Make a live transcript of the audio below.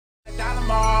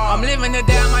I'm living the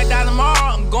day, I might die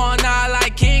tomorrow. I'm going out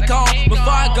like King Kong. Before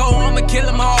I go, I'ma kill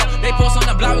them all. They post on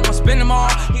the block, we gon' spin them all.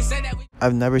 He said that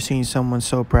I've never seen someone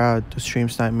so proud to stream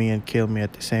snipe me and kill me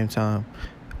at the same time.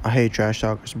 I hate trash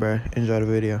talkers, bruh. Enjoy the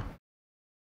video.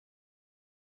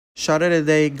 Shout out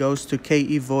today goes to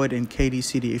KE Void and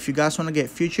KDCD. If you guys want to get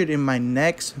featured in my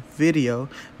next video,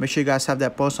 make sure you guys have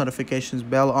that post notifications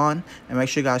bell on, and make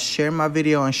sure you guys share my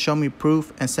video and show me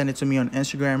proof and send it to me on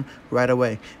Instagram right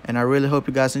away. And I really hope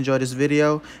you guys enjoy this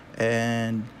video,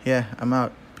 and yeah, I'm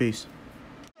out. Peace.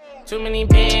 Too many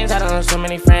pins, I done lost too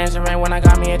many friends. And right when I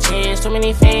got me a chance. Too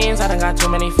many fins, I done got too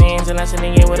many fins. And that's in the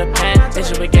year with a pen. They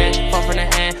should begin, fall from the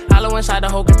end. Hollow inside the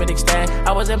whole grip it extend.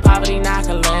 I was in poverty, now I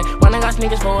can land. When I got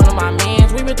sneakers for one of my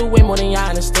mans. We been through way more than y'all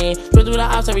understand. Been through the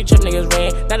house, every trip niggas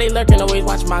ran. Now they lurking, always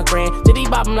watching my grand. Did he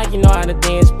bop him like you know how to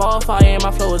dance? Ball fire and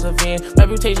my flow is a van.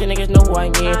 Reputation, niggas know who I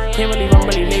am. Can't believe I'm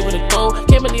really labeled a goal.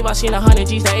 Can't believe I seen 100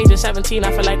 G's at age of 17.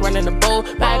 I feel like running the bowl.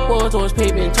 Backwards towards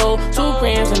pavement toe. 2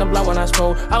 grams in the blood when I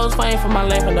smoke. I was fighting for my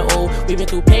life in the old. We been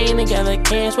through pain together,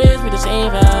 can't switch, we the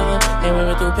same forever. And we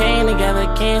been through pain together,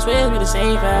 can't switch, we the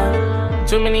same forever.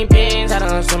 Too many pins, I done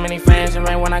lost too many friends. And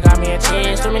right when I got me a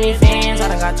chance. Too many fans, I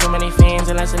done got too many fins.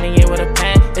 And that's in the year with a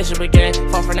pen. They should begin,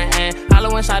 fall from the end.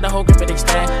 Hollow inside the whole grip it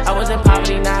extend. I was in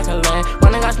poverty, now I can land.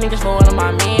 When I got sneakers for one of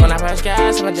my men. When I press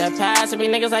gas, I'm a jet pass. It be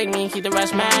niggas like me, keep the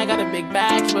rest mad. Got a big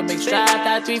bag, keep a big strap.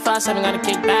 That 357 got a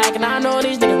kick back. And I know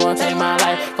these niggas won't take my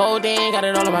life. Codeine, got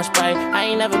it all in my Sprite. I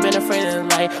ain't never been afraid of the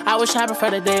light. I wish I prefer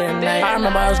the day and night. I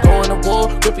remember I was going to war.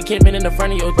 Grippy kid been in the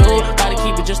front of your door. Gotta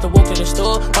keep it just to walk to the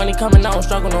store. Money coming out, don't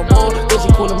struggle no more. Busy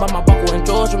cooling by my buckle and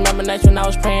drawers. Remember nights when I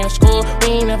was praying at school. We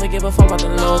ain't never give a fuck about the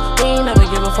Lord. We ain't never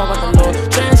give a fuck about the Lord.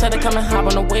 Trendsetter come and hop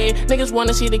on the wave. Niggas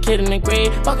wanna see the kid in the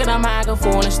grave. Fuck it, I'ma act a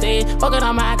fool on the stage. Fuck it,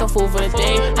 I'ma act a fool for the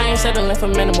day. I ain't settling for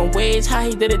minimum wage. How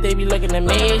he did it, they be looking at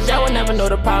me. Y'all would never know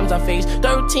the problems I face.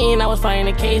 13, I was fighting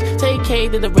the case. Take K,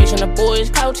 did the race and the boys.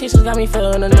 Cloud chasers got me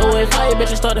feeling annoyed. Fire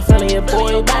bitches started feeling your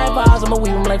boy. Bad vibes, I'ma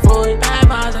weave them like Floyd. Bad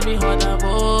vibes, I be hard to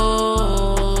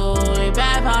avoid.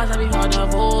 Bad vibes, I be hard to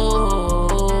avoid.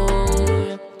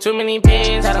 Too many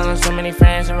pins, I done lost too many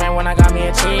friends. And right when I got me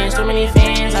a chance. Too many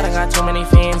fins, I done got too many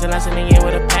fins. And that's in the year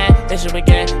with a pen. They should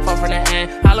begin, fall from the end.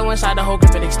 Hollow inside the whole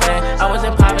grip it extend. I was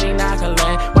in poverty, now I can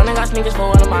land. When I got sneakers for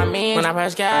one of my men. When I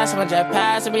press gas, I'm a jet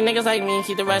pass. It be niggas like me,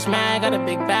 keep the rest mad. Got a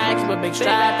big bag, keep a big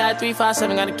strap. That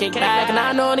 357 got a kick back. And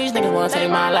I know these niggas wanna take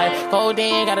my life.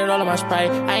 Codeine, got it all in my Sprite.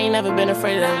 I ain't never been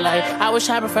afraid of the light. I wish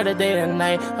I prefer the day and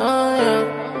night. Oh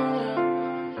yeah.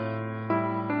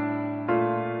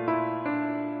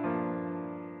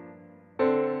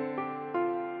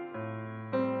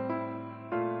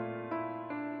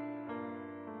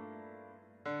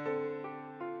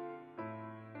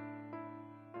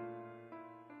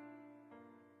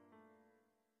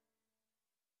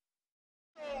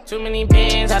 Too many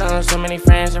pins, I done lost too many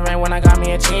friends. And right when I got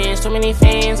me a chance. Too many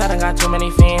fins, I done got too many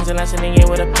fins. And that's in the year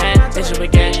with a pen. They should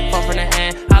begin, fall from the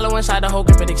end. Hollow inside the whole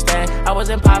grip it extend. I was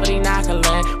in poverty, now I can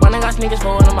land. When I got sneakers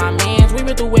for one of my mans. We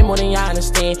been through way more than y'all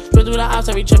understand. Been through the house,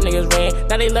 every trip niggas ran.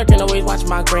 Now they lurking, always watching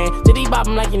my grand. Did he bop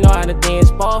him like you know how to dance?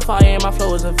 Ball fire and my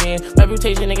flow is a van.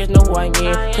 Reputation, niggas know who I am.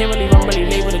 Can't believe I'm really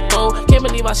labeled a goal. Can't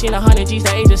believe I seen 100 G's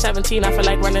at age of 17. I feel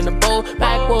like running the bowl.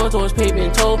 Backwards towards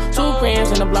pavement toe. 2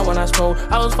 grams in the blood when I smoke.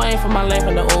 I was fighting for my life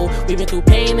in the old. We been through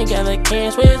pain together,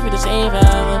 can't switch, we the same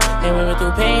forever. And we been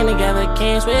through pain together,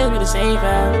 can't switch, we the same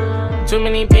forever. Too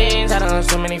many pins, I done lost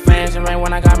too many friends. And right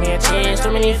when I got me a chance.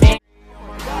 Too many fans.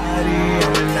 Body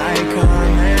and an icon,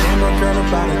 and my girl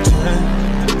about a 10.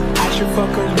 I should fuck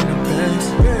her in the Benz.